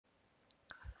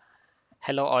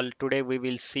Hello all, today we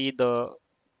will see the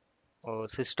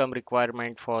system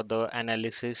requirement for the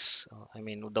analysis,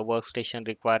 the workstation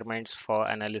requirements for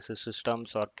analysis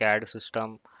systems or CAD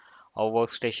system or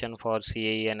workstation for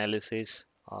CAE analysis,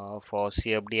 for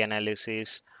CFD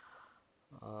analysis,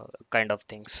 kind of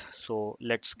things. So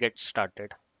let's get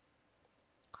started.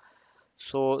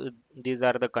 So these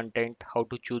are the content, how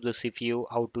to choose a CPU,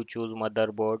 how to choose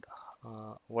motherboard,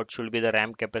 what should be the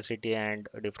RAM capacity and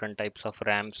different types of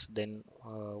RAMs, then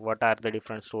what are the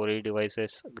different storage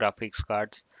devices, graphics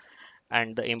cards,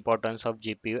 and the importance of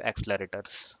GPU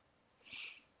accelerators.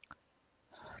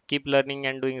 Keep learning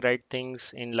and doing right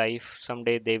things in life.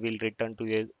 Someday they will return to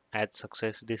you as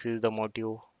success. This is the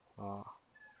motive uh,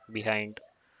 behind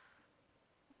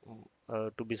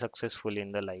to be successful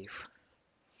in the life.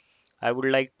 I would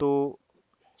like to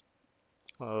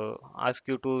ask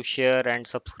you to share and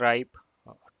subscribe,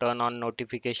 turn on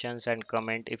notifications and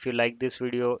comment. If you like this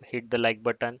video, hit the like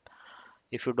button.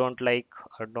 If you don't like,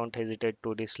 don't hesitate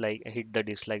to dislike, hit the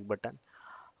dislike button.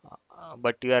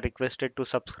 But you are requested to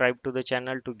subscribe to the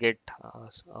channel to get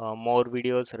more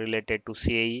videos related to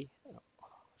CAE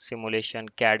simulation,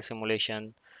 CAD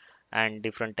simulation, and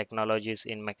different technologies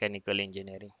in mechanical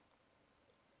engineering.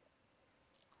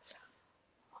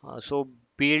 So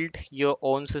build your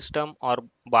own system or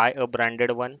buy a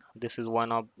branded one. This is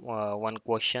one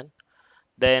question.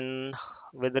 Then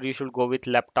whether you should go with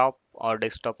laptop or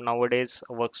desktop. Nowadays,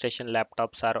 workstation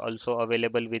laptops are also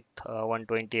available with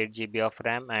 128 GB of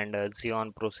RAM and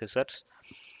Xeon processors.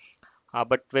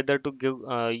 But whether to give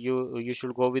you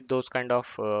should go with those kind of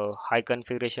high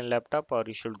configuration laptop or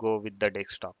you should go with the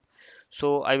desktop.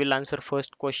 So I will answer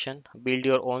first question. Build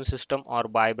your own system or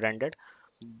buy branded.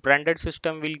 Branded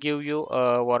system will give you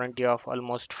a warranty of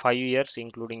almost 5 years,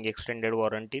 including extended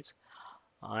warranties.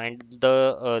 And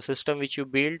the system which you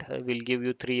build will give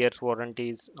you 3 years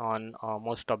warranties on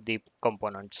most of the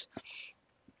components.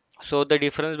 So the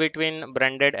difference between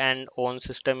branded and own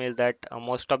system is that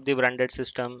most of the branded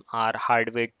system are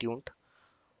hardware tuned,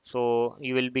 so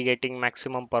you will be getting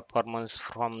maximum performance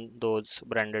from those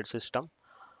branded system.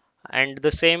 And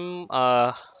the same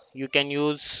you can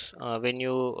use when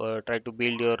you try to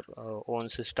build your own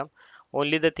system.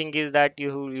 Only the thing is that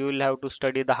you will have to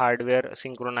study the hardware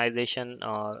synchronization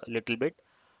little bit,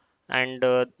 and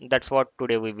that's what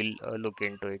today we will look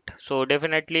into it. So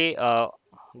definitely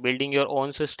building your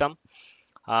own system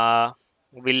uh,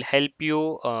 will help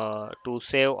you to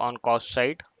save on cost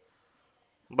side.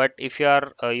 But if you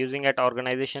are using at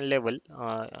organization level,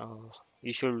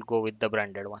 you should go with the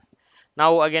branded one.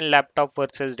 Now again, laptop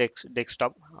versus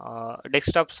desktop.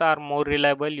 Desktops are more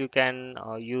reliable. You can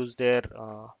use their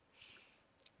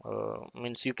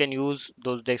means you can use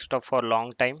those desktop for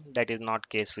long time. That is not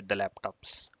case with the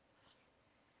laptops.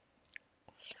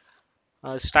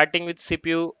 Starting with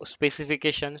CPU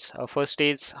specifications, first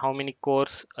is how many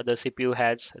cores the CPU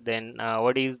has, then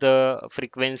what is the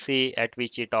frequency at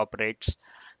which it operates,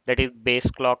 that is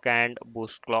base clock and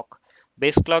boost clock.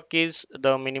 Base clock is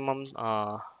the minimum,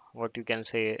 what you can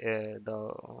say,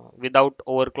 the without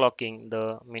overclocking,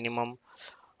 the minimum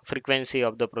frequency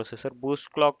of the processor. Boost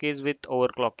clock is with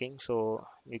overclocking, so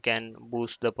you can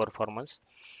boost the performance.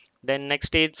 Then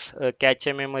next is cache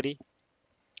memory.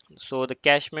 So the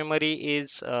cache memory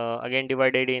is again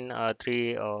divided in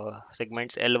three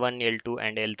segments: L1, L2,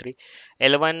 and L3.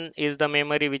 L1 is the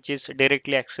memory which is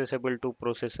directly accessible to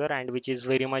processor and which is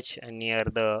very much near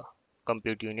the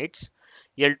compute units.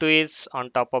 L2 is on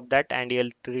top of that, and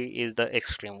L3 is the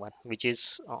extreme one, which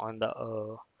is on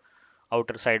the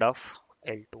outer side of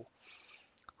L2.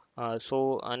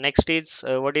 Next is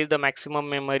what is the maximum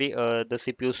memory the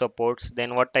CPU supports,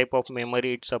 then what type of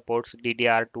memory it supports: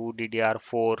 DDR2,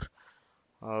 DDR4,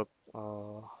 uh,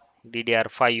 uh,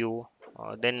 DDR5,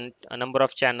 then a number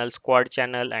of channels, quad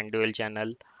channel and dual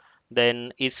channel,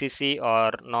 then ECC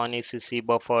or non-ECC,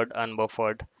 buffered,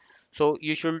 unbuffered. So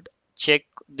you should check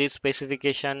this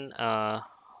specification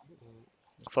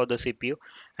for the CPU,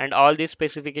 and all these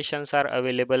specifications are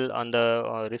available on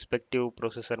the respective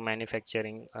processor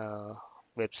manufacturing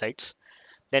websites.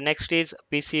 The next is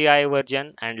PCI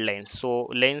version and lanes. So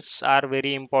lanes are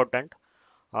very important.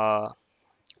 Uh,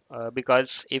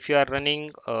 because if you are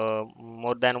running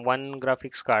more than one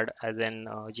graphics card as an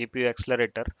GPU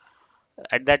accelerator,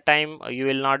 at that time you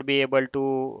will not be able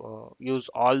to use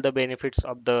all the benefits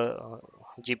of the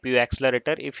GPU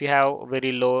accelerator if you have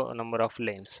very low number of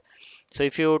lanes. So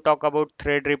if you talk about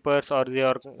Threadrippers or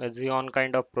Xeon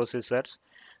kind of processors,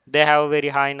 they have a very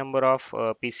high number of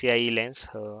PCIe lanes,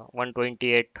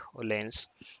 128 lanes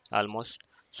almost.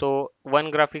 So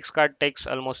one graphics card takes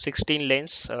almost 16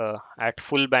 lanes at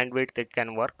full bandwidth it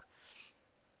can work.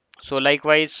 So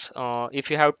likewise,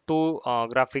 if you have two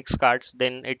graphics cards,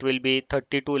 then it will be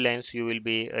 32 lanes you will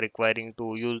be requiring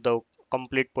to use the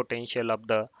complete potential of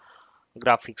the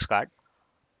graphics card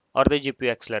or the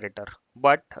GPU accelerator.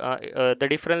 But the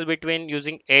difference between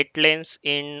using 8 lanes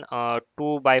in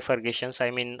two bifurcations,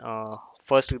 I mean,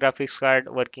 first graphics card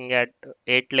working at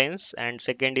 8 lanes and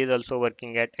second is also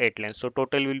working at 8 lanes. So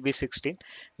total will be 16.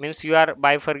 Means you are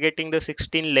bifurcating the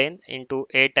 16 lane into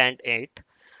 8 and 8.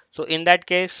 So in that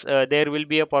case, there will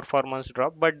be a performance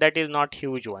drop, but that is not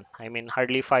huge one. I mean,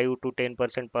 hardly 5 to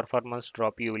 10% performance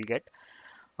drop you will get.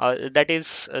 That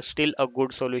is still a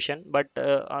good solution, but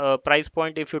price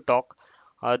point if you talk,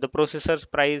 the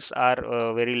processors price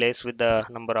are very less with the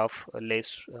number of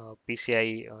less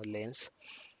PCI lanes.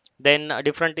 Then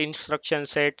different instruction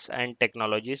sets and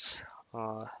technologies.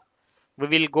 Uh, we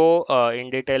will go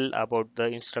in detail about the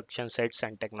instruction sets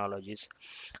and technologies.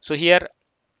 So here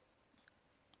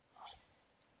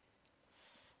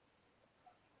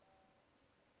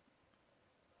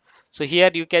So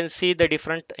here you can see the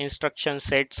different instruction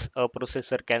sets a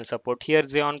processor can support. Here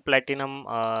Xeon Platinum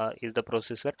is the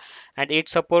processor and it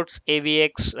supports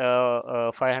AVX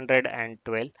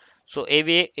 512. So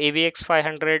AVX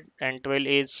 512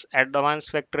 is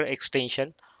advanced vector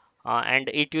extension and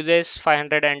it uses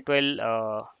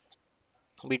 512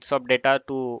 bits of data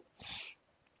to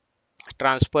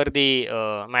transfer the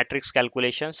matrix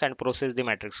calculations and process the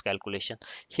matrix calculation.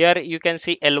 Here you can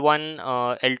see L1,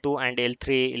 L2 and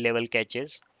L3 level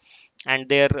caches and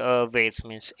their ways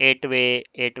means eight way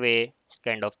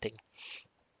kind of thing.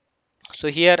 So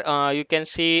here you can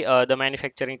see the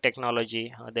manufacturing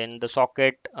technology, then the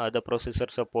socket the processor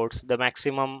supports the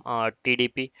maximum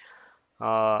TDP,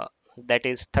 uh, that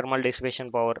is thermal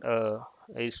dissipation power,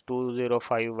 is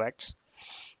 205 watts.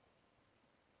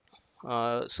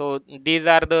 So these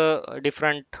are the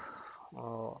different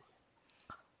uh,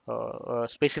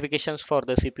 specifications for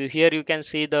the CPU. Here you can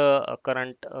see the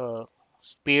current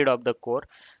speed of the core.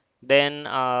 Then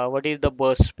what is the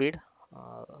burst speed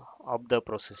uh, of the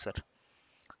processor?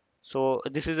 So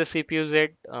this is a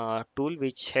CPU-Z tool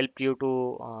which help you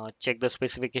to check the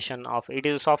specification of it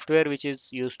is software which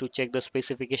is used to check the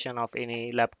specification of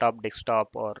any laptop,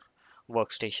 desktop or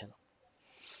workstation.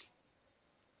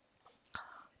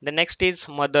 The next is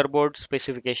motherboard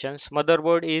specifications.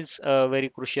 Motherboard is a very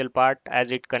crucial part as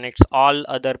it connects all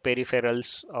other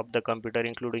peripherals of the computer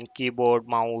including keyboard,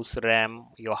 mouse, RAM,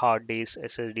 your hard disk,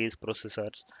 SSDs,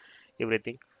 processors,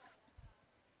 everything.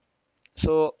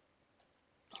 So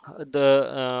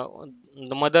the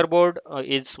motherboard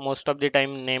is most of the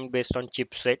time named based on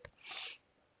chipset.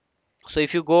 So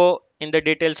if you go in the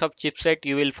details of chipset,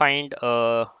 you will find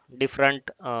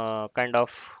different kind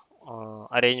of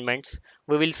arrangements.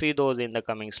 We will see those in the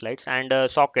coming slides. And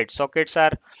sockets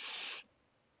are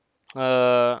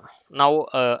now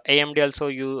AMD also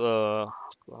you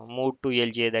moved to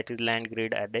LGA, that is land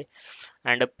grid array,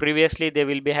 and previously they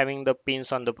will be having the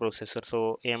pins on the processor,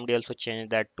 so AMD also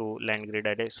changed that to land grid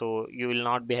array, so you will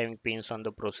not be having pins on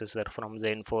the processor from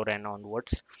Zen 4 and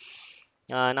onwards.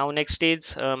 Now next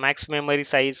is max memory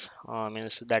size,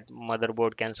 means that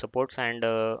motherboard can support, and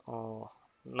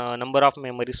number of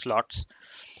memory slots.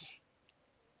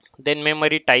 Then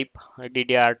memory type,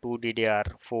 DDR2,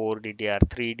 DDR4,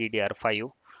 DDR3,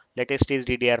 DDR5. Latest is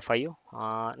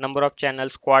DDR5. Number of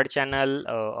channels, quad channel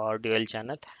or dual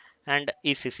channel, and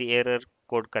ECC, error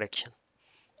code correction.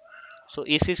 So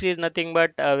ECC is nothing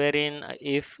but wherein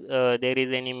if there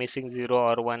is any missing 0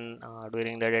 or 1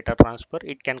 during the data transfer,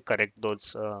 it can correct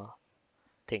those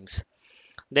things.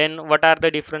 Then what are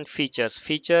the different features?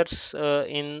 Features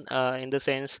in the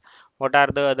sense, what are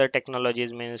the other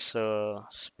technologies, means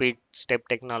speed step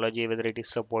technology, whether it is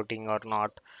supporting or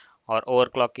not, or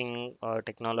overclocking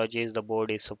technologies the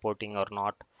board is supporting or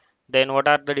not. Then what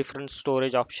are the different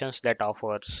storage options that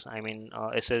offers? I mean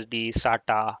SSD,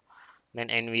 SATA, then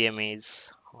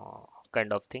NVMe's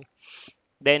kind of thing.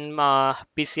 Then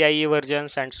PCIe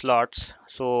versions and slots.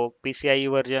 So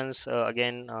PCIe versions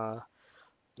again. Uh,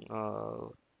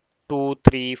 2,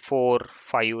 3, 4,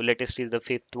 5. Latest is the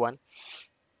fifth one,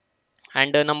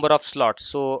 and a number of slots.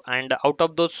 So, and out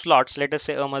of those slots, let us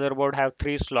say a motherboard have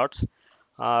three slots.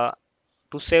 Uh,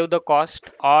 to save the cost,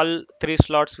 all three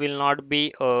slots will not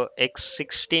be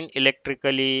X16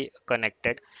 electrically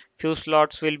connected. Few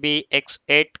slots will be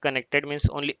X8 connected, means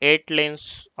only 8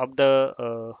 lanes of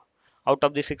the out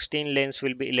of the 16 lanes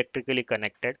will be electrically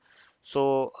connected.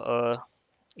 So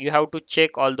you have to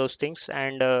check all those things,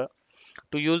 and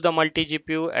to use the multi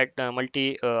GPU at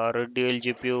multi or dual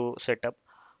GPU setup,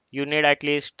 you need at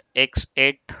least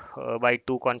X8 by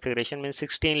 2 configuration, means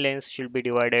 16 lanes should be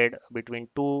divided between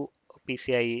two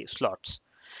PCIe slots.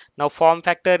 Now form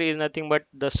factor is nothing but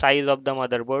the size of the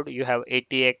motherboard. You have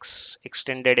ATX,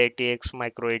 extended ATX,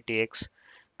 micro ATX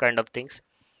kind of things.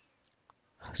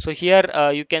 So here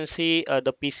you can see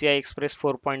the PCI Express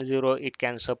 4.0 it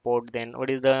can support. Then what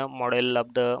is the model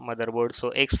of the motherboard? So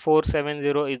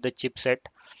X470 is the chipset.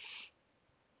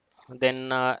 Then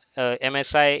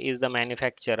MSI is the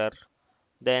manufacturer.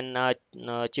 Then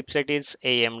chipset is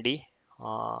AMD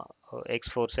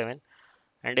X47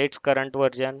 and its current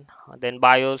version. Then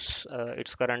BIOS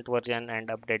its current version and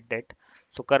update date.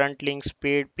 So current link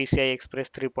speed PCI Express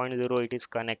 3.0 it is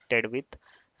connected with,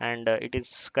 and it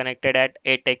is connected at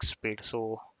 8x speed.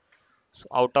 So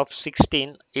out of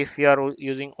 16, if you are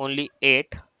using only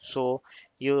 8, so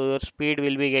your speed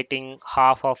will be getting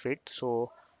half of it.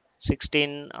 So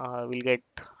 16 will get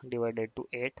divided to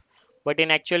 8. But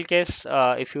in actual case,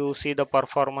 if you see the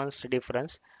performance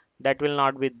difference, that will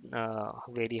not be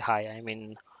very high. I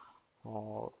mean,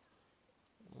 uh,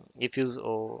 if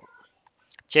you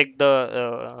check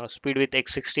the speed with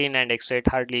X16 and X8,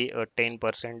 hardly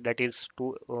 10%. That is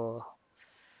too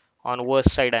on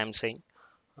worst side, I am saying.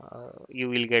 You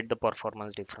will get the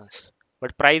performance difference,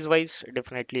 but price wise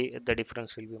definitely the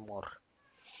difference will be more.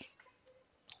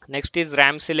 Next is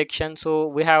RAM selection. So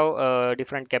we have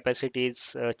different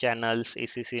capacities, channels,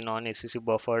 ACC, non-ACC,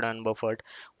 buffered, unbuffered.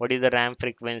 What is the RAM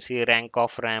frequency, rank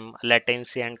of RAM,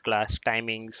 latency and class,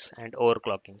 timings and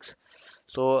overclockings.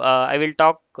 So I will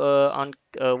talk on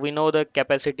we know the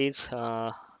capacities,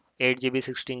 8 GB,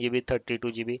 16 GB, 32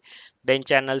 GB. Then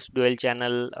channels, dual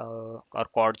channel or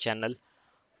quad channel.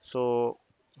 So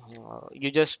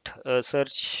you just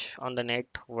search on the net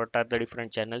what are the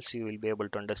different channels, you will be able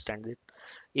to understand it.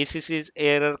 ECC is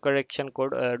error correction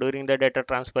code. During the data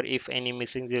transfer, if any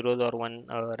missing zeros or one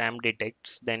RAM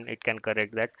detects, then it can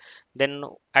correct that. Then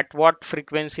at what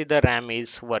frequency the RAM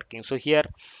is working. So here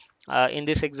in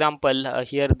this example,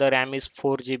 here the RAM is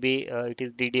 4 GB. It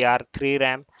is DDR3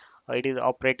 RAM. It is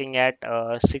operating at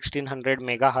 1600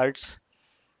 megahertz,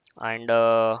 and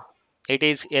it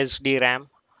is SD RAM,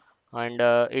 and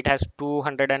it has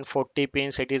 240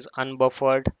 pins. It is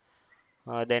unbuffered.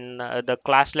 Then the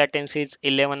class latency is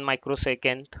 11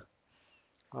 microsecond.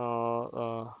 uh,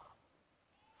 uh,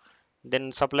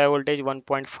 then supply voltage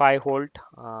 1.5 volt.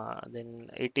 Then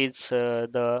it is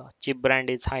the chip brand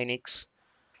is Hynix.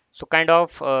 So kind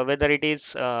of whether it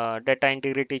is data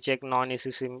integrity check,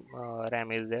 non-ACC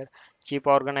RAM is there. Chip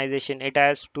organization, it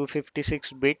has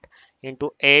 256 bit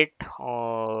into 8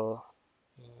 uh,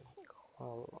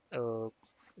 uh,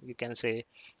 you can say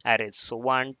arrays. So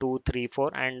 1 2 3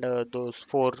 4, and those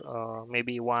four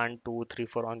maybe 1 2 3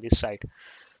 4 on this side.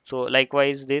 So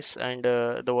likewise this, and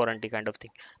the warranty kind of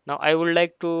thing. Now I would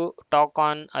like to talk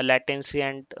on latency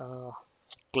and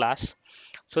class.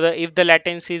 So if the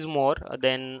latency is more,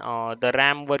 then the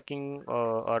RAM working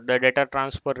or the data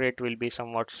transfer rate will be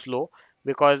somewhat slow,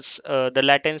 because the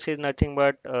latency is nothing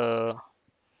but the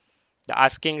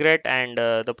asking rate and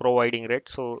the providing rate.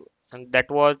 So and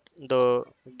that was the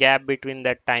gap between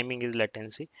that timing is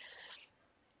latency.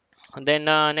 And then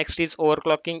next is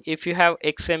overclocking. If you have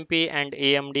XMP and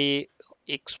AMD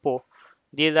Expo,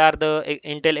 these are the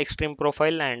Intel Extreme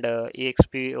Profile, and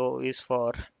EXPO is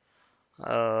for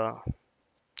uh,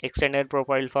 extended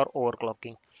profile for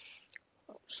overclocking.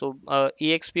 So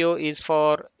EXPO is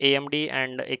for AMD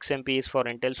and XMP is for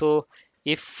Intel. So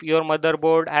if your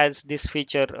motherboard has this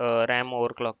feature, RAM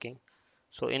overclocking,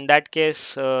 so in that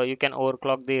case you can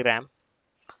overclock the RAM.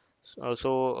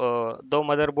 Though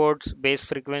motherboard's base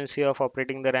frequency of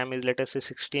operating the RAM is, let us say,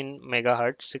 16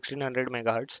 megahertz, 1600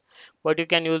 megahertz, but you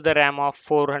can use the RAM of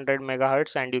 400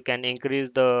 megahertz, and you can increase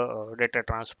the data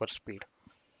transfer speed.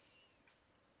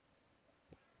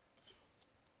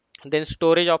 Then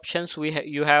storage options,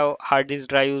 you have hard disk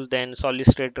drives, then solid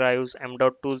state drives,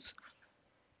 M.2s.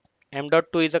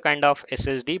 M.2 is a kind of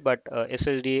SSD, but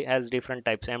SSD has different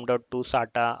types, M.2,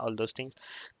 SATA, all those things.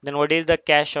 Then what is the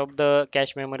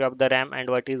cache memory of the RAM, and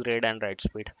what is read and write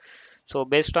speed. So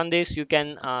based on this, you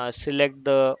can select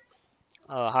the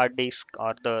hard disk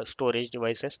or the storage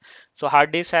devices. So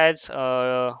hard disk has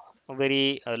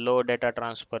very low data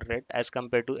transfer rate as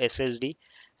compared to SSD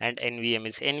and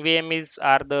NVMe's. NVMe's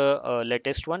are the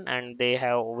latest one, and they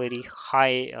have very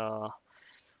high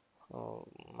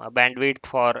bandwidth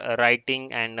for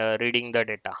writing and reading the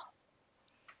data.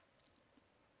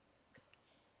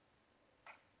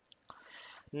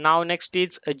 Now next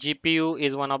is a GPU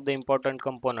is one of the important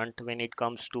component when it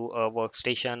comes to a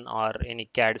workstation or any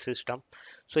CAD system.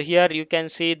 So here you can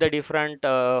see the different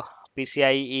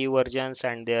PCIe versions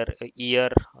and their year.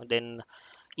 Then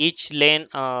each lane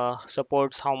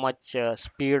supports how much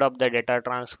speed of the data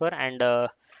transfer, and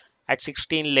at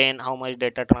 16 lane how much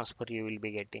data transfer you will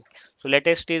be getting. So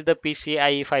latest is the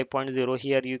PCIe 5.0.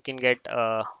 Here you can get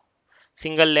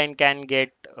single lane can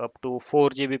get up to 4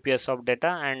 Gbps of data,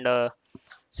 and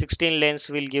 16 lanes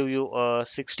will give you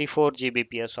 64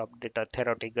 Gbps of data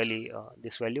theoretically,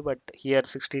 this value, but here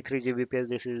 63 Gbps,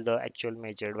 this is the actual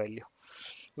measured value.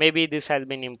 Maybe this has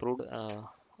been improved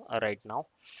right now,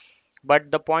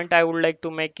 but the point I would like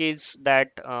to make is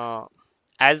that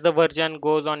as the version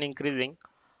goes on increasing,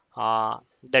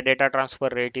 the data transfer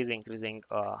rate is increasing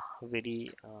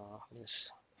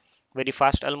means very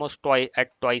fast, almost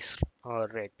twice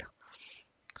rate.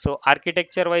 So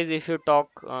architecture wise, if you talk,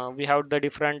 we have the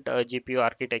different GPU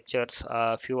architectures.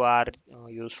 Few are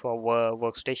used for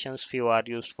workstations, few are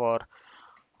used for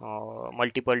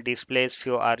multiple displays,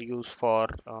 few are used for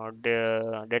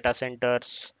data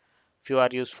centers, few are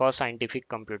used for scientific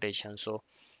computation. So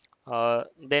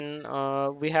then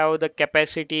we have the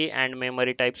capacity and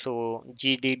memory type. So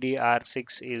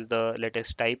GDDR6 is the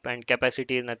latest type, and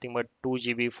capacity is nothing but 2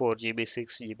 GB, 4 GB,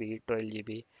 6 GB, 12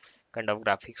 GB kind of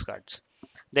graphics cards.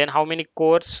 Then how many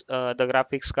cores the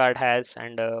graphics card has,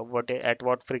 and at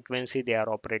what frequency they are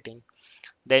operating.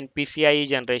 Then PCIe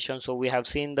generation. So we have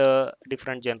seen the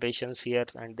different generations here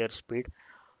and their speed.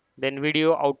 Then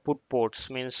video output ports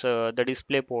means the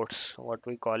display ports, what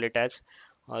we call it as.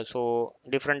 So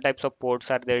different types of ports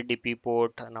are there. DP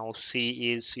port, now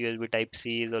C is USB Type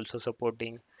C is also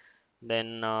supporting.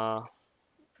 Then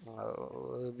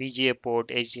VGA port,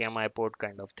 HDMI port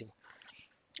kind of thing.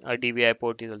 A DVI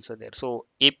port is also there. So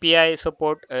API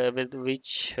support with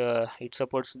which it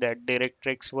supports that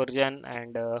DirectX version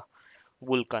and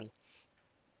Vulkan.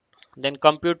 Then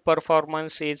compute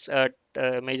performance is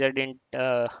measured in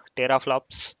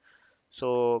teraflops.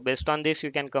 So based on this,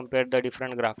 you can compare the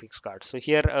different graphics cards. So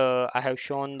here I have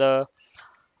shown the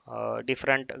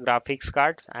different graphics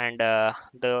cards and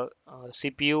the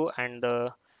CPU and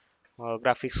the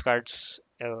graphics cards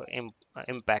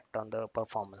impact on the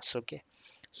performance. Okay.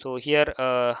 So here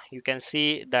you can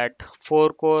see that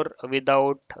 4 core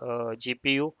without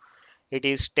GPU, it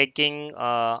is taking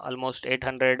almost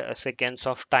 800 seconds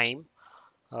of time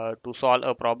to solve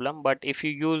a problem. But if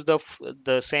you use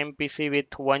the same PC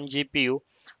with one GPU,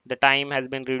 the time has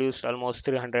been reduced almost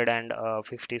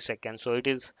 350 seconds. So it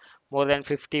is more than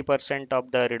 50%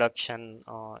 of the reduction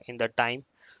in the time.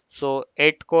 So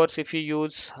 8 cores if you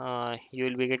use, you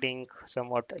will be getting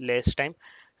somewhat less time.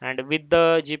 And with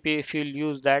the GPU, if you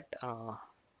use that,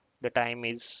 the time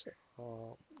is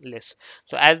less.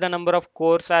 So as the number of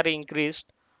cores are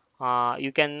increased,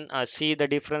 you can see the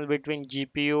difference between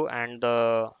GPU and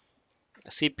the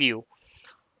CPU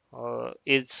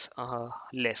is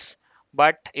less.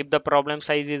 But if the problem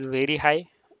size is very high,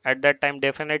 at that time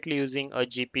definitely using a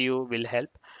GPU will help.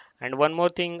 And one more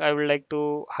thing I would like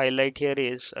to highlight here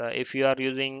is if you are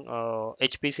using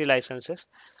HPC licenses,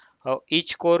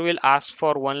 each core will ask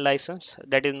for one license.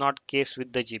 That is not case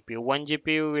with the GPU. One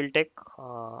GPU will take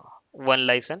one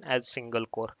license as single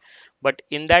core. But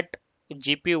in that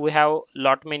GPU we have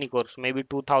lot many cores, maybe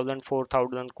 2000,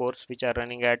 4000 cores which are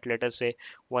running at, let us say,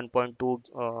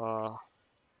 1.2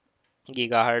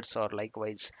 gigahertz or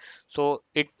likewise. So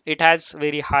it has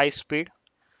very high speed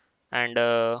and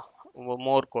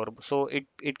more core. So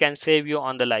it can save you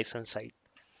on the license side,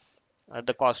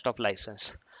 the cost of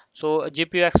license. So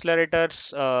GPU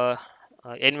accelerators,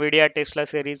 NVIDIA Tesla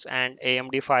series and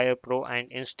AMD Fire Pro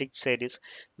and Instinct series.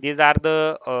 These are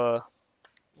the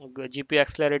GPU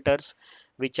accelerators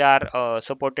which are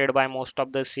supported by most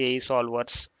of the CAE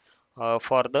solvers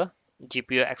for the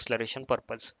GPU acceleration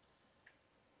purpose.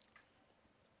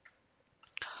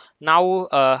 Now,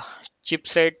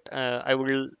 chipset. I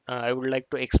would like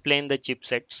to explain the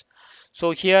chipsets.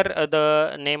 So here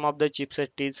the name of the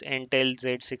chipset is Intel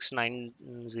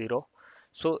Z690.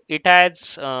 So it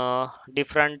has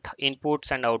different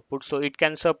inputs and outputs. So it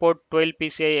can support 12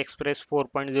 PCI Express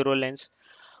 4.0 lanes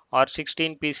or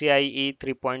 16 PCIe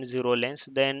 3.0 lanes.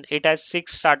 Then it has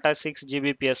 6 SATA 6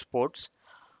 Gbps ports.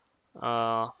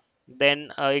 Uh,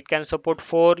 then it can support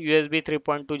 4 USB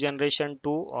 3.2 generation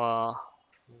 2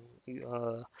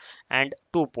 and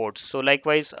 2 ports. So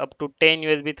likewise up to 10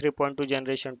 USB 3.2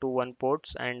 generation to 1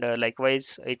 ports, and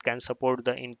likewise it can support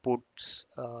the inputs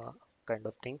kind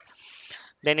of thing.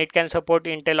 Then it can support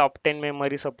Intel Optane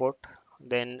memory support,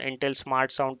 then Intel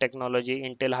Smart Sound technology,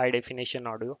 Intel High Definition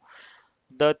audio.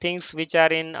 The things which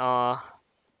are in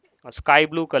sky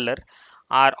blue color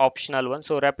are optional ones.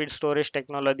 So rapid storage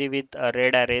technology with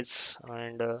red arrays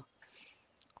and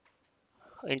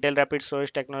Intel Rapid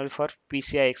Storage technology for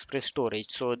PCI Express storage.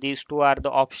 So these two are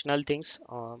the optional things.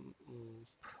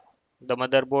 The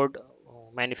motherboard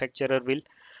manufacturer will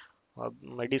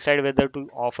decide whether to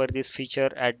offer this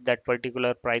feature at that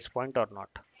particular price point or not.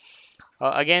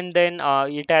 Again, then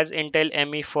it has Intel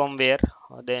ME firmware,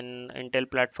 then Intel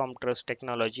Platform Trust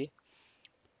Technology,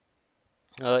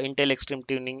 Intel Extreme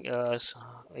Tuning,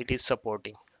 it is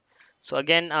supporting. So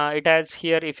again, it has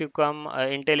here, if you come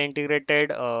Intel integrated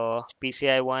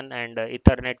PCI 1 and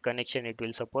Ethernet connection, it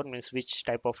will support, means which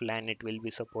type of LAN it will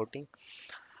be supporting.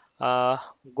 Uh,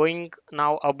 Going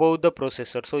now above the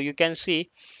processor, so you can see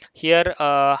here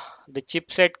the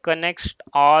chipset connects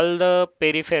all the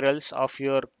peripherals of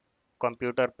your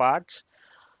computer parts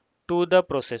to the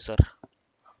processor.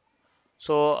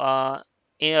 So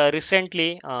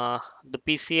recently, the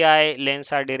PCI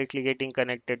lanes are directly getting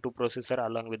connected to processor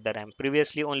along with the RAM.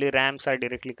 Previously, only RAMs are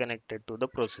directly connected to the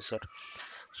processor.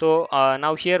 So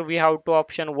now here we have two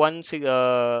option: one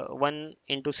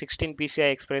into 16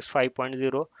 PCI Express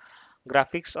 5.0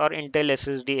 graphics or Intel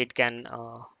SSD it can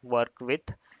work with,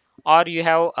 or you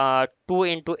have 2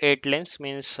 into 8 lanes,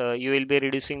 means you will be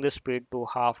reducing the speed to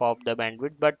half of the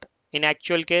bandwidth, but in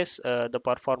actual case the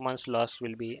performance loss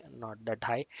will be not that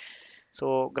high.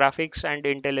 So graphics and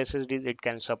Intel SSDs it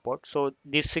can support. So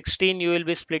this 16 you will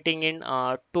be splitting in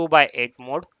 2 by 8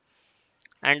 mode,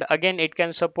 and again it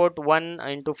can support 1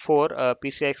 into 4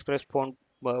 PCI Express 4.0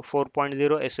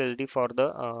 SSD for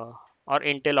the or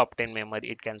Intel Optane memory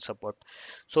it can support.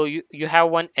 So you have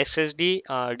one SSD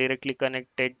directly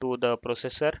connected to the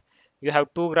processor. You have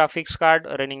two graphics card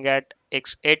running at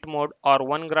X8 mode or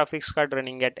one graphics card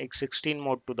running at X16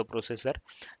 mode to the processor.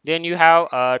 Then you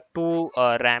have two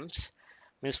RAMs,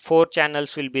 means four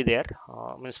channels will be there,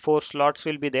 means four slots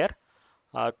will be there,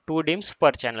 two DIMMs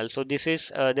per channel. So this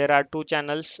is there are two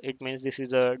channels, it means this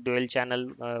is a dual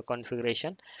channel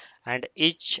configuration, and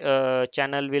each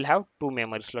channel will have two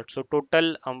memory slots. So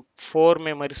total four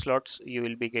memory slots you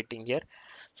will be getting here.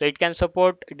 So it can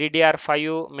support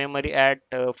DDR5 memory at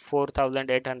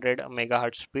 4800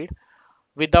 megahertz speed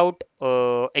without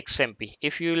XMP.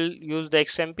 If you will use the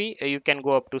XMP, you can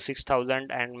go up to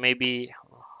 6000 and maybe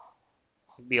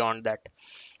beyond that.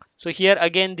 So here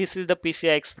again, this is the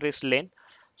PCI Express lane.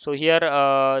 So here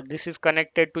this is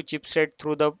connected to chipset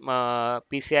through the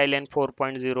PCI lane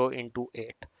 4.0 into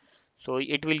 8. So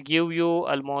it will give you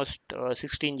almost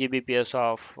 16 Gbps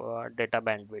of data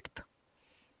bandwidth.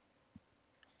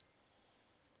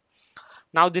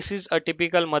 Now this is a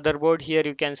typical motherboard. Here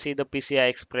you can see the PCI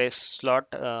Express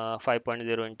slot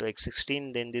 5.0 into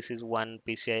X16. Then this is one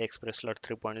PCI Express slot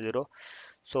 3.0.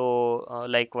 So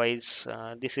likewise,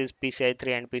 this is PCI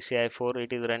 3 and PCI 4.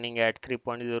 It is running at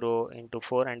 3.0 into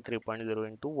 4 and 3.0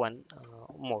 into 1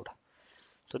 mode.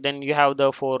 So then you have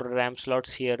the four RAM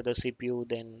slots here, the CPU.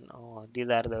 Then these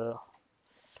are the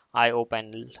I/O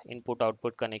panel, input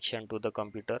output connection to the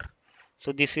computer.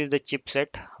 So this is the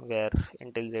chipset where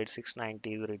Intel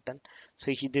Z690 is written.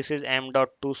 So this is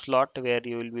M.2 slot where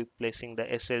you will be placing the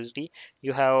SSD.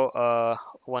 You have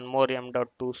one more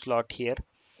M.2 slot here.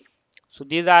 So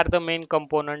these are the main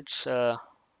components I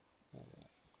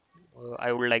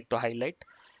would like to highlight.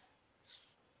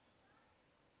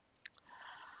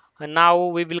 And now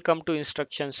we will come to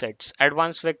instruction sets.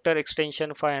 Advanced vector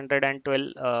extension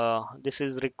 512. This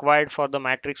is required for the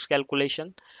matrix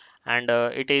calculation, and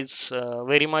it is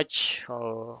very much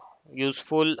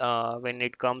useful when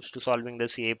it comes to solving the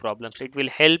CA problems. It will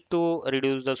help to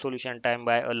reduce the solution time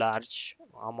by a large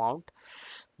amount.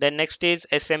 Then next is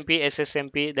SMP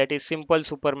SSMP, that is simple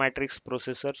super matrix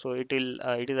processor. So it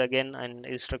is again an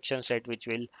instruction set which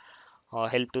will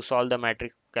help to solve the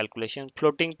matrix calculation.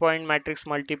 Floating point matrix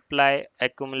multiply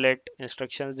accumulate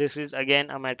instructions. This is again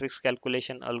a matrix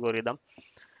calculation algorithm.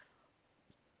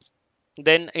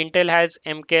 Then Intel has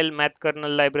MKL math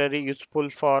kernel library useful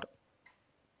for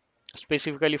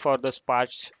specifically for the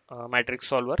sparse matrix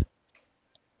solver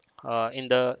in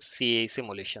the CA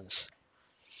simulations.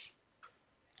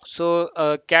 So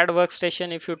CAD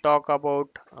workstation, if you talk about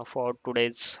for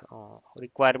today's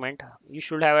requirement, you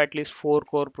should have at least 4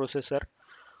 core processor.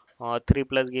 3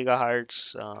 plus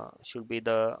gigahertz should be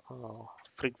the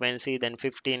frequency, then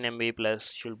 15 MB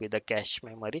plus should be the cache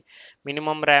memory.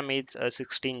 Minimum RAM is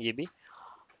 16 GB.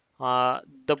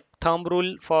 The thumb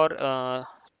rule for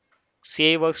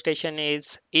CA workstation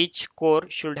is each core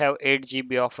should have 8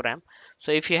 GB of RAM.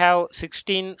 So if you have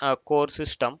 16 core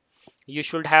system, you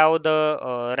should have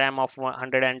the RAM of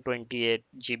 128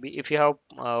 GB. If you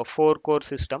have 4 core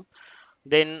system,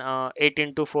 then 8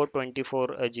 into 4 24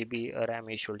 GB RAM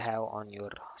you should have on your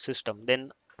system.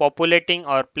 Then populating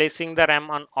or placing the RAM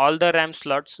on all the RAM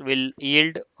slots will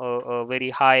yield a very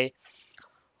high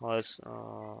uh, s-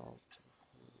 uh,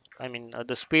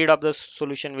 the speed of the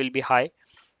solution will be high.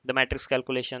 the matrix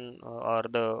calculation or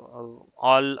the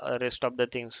all rest of the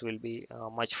things will be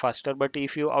much faster. But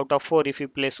if you out of 4, if you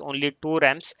place only 2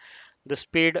 RAMs, the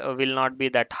speed will not be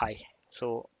that high.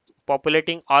 So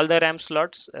populating all the RAM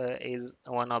slots is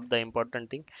one of the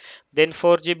important thing. Then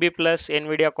 4 GB plus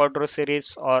NVIDIA Quadro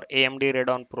series or AMD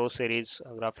Radeon Pro series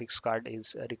graphics card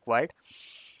is required.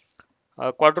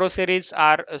 Quadro series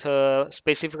are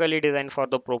specifically designed for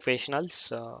the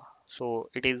professionals, so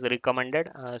it is recommended.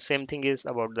 Same thing is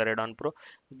about the Radeon Pro.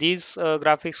 These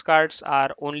graphics cards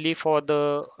are only for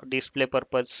the display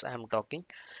purpose I am talking.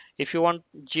 If you want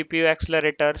GPU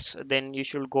accelerators, then you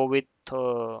should go with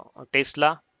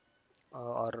Tesla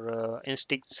or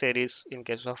Instinct series in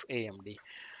case of AMD.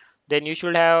 Then you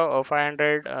should have a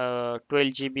 512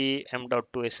 GB M.2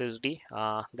 SSD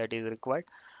that is required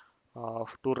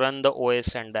to run the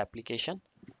OS and the application.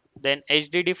 Then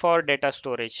HDD for data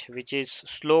storage, which is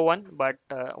slow one, but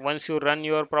once you run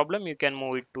your problem, you can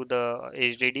move it to the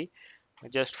HDD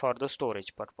just for the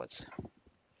storage purpose.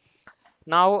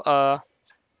 Now,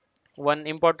 one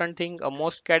important thing,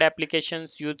 most CAD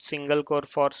applications use single core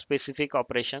for specific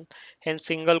operation. Hence,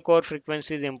 single core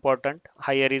frequency is important.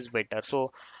 Higher is better.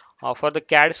 So, for the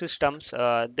CAD systems,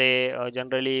 they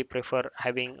generally prefer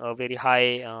having a very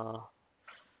high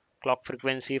clock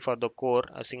frequency for the core,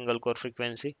 a single core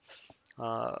frequency.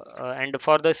 And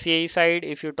for the CAE side,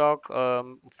 if you talk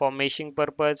for meshing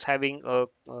purpose, having a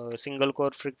single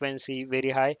core frequency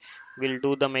very high will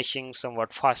do the meshing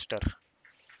somewhat faster.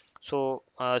 So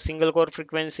single core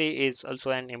frequency is also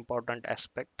an important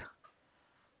aspect.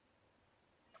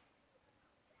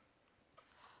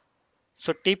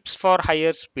 So tips for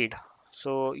higher speed.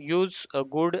 So use a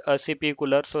good CPU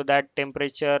cooler so that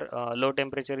low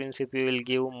temperature in CPU will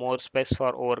give more space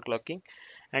for overclocking,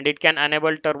 and it can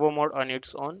enable turbo mode on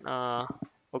its own.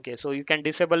 Okay, so you can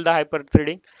disable the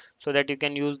hyperthreading so that you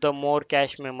can use the more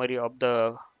cache memory of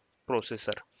the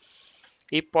processor.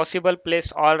 If possible,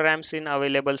 place all RAMs in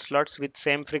available slots with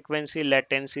same frequency,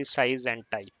 latency, size, and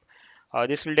type.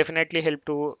 This will definitely help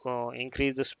to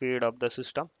increase the speed of the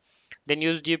system. Then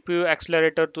use GPU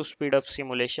accelerator to speed up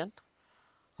simulation.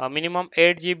 Minimum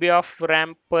 8 GB of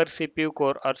RAM per CPU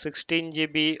core or 16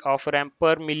 GB of RAM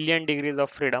per million degrees of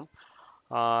freedom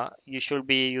you should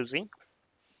be using.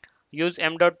 Use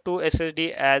M.2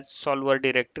 SSD as solver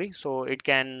directory, so it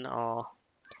can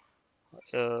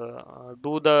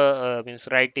do the means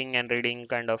writing and reading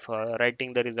kind of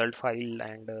writing the result file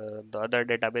and the other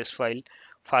database file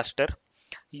faster.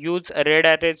 Use RAID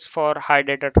arrays for high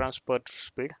data transfer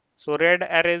speed. So RAID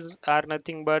arrays are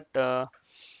nothing but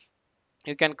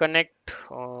you can connect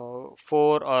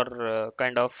four or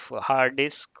kind of hard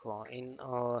disk in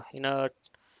a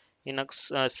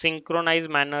synchronized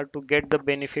manner to get the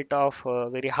benefit of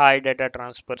very high data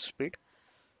transfer speed.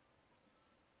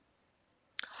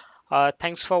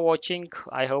 Thanks for watching.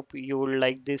 I hope you will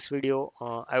like this video.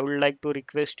 I would like to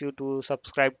request you to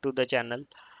subscribe to the channel.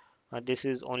 This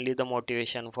is only the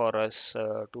motivation for us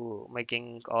to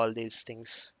making all these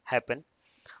things happen.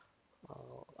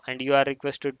 And you are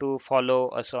requested to follow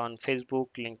us on Facebook,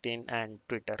 LinkedIn, and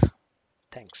Twitter.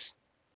 Thanks.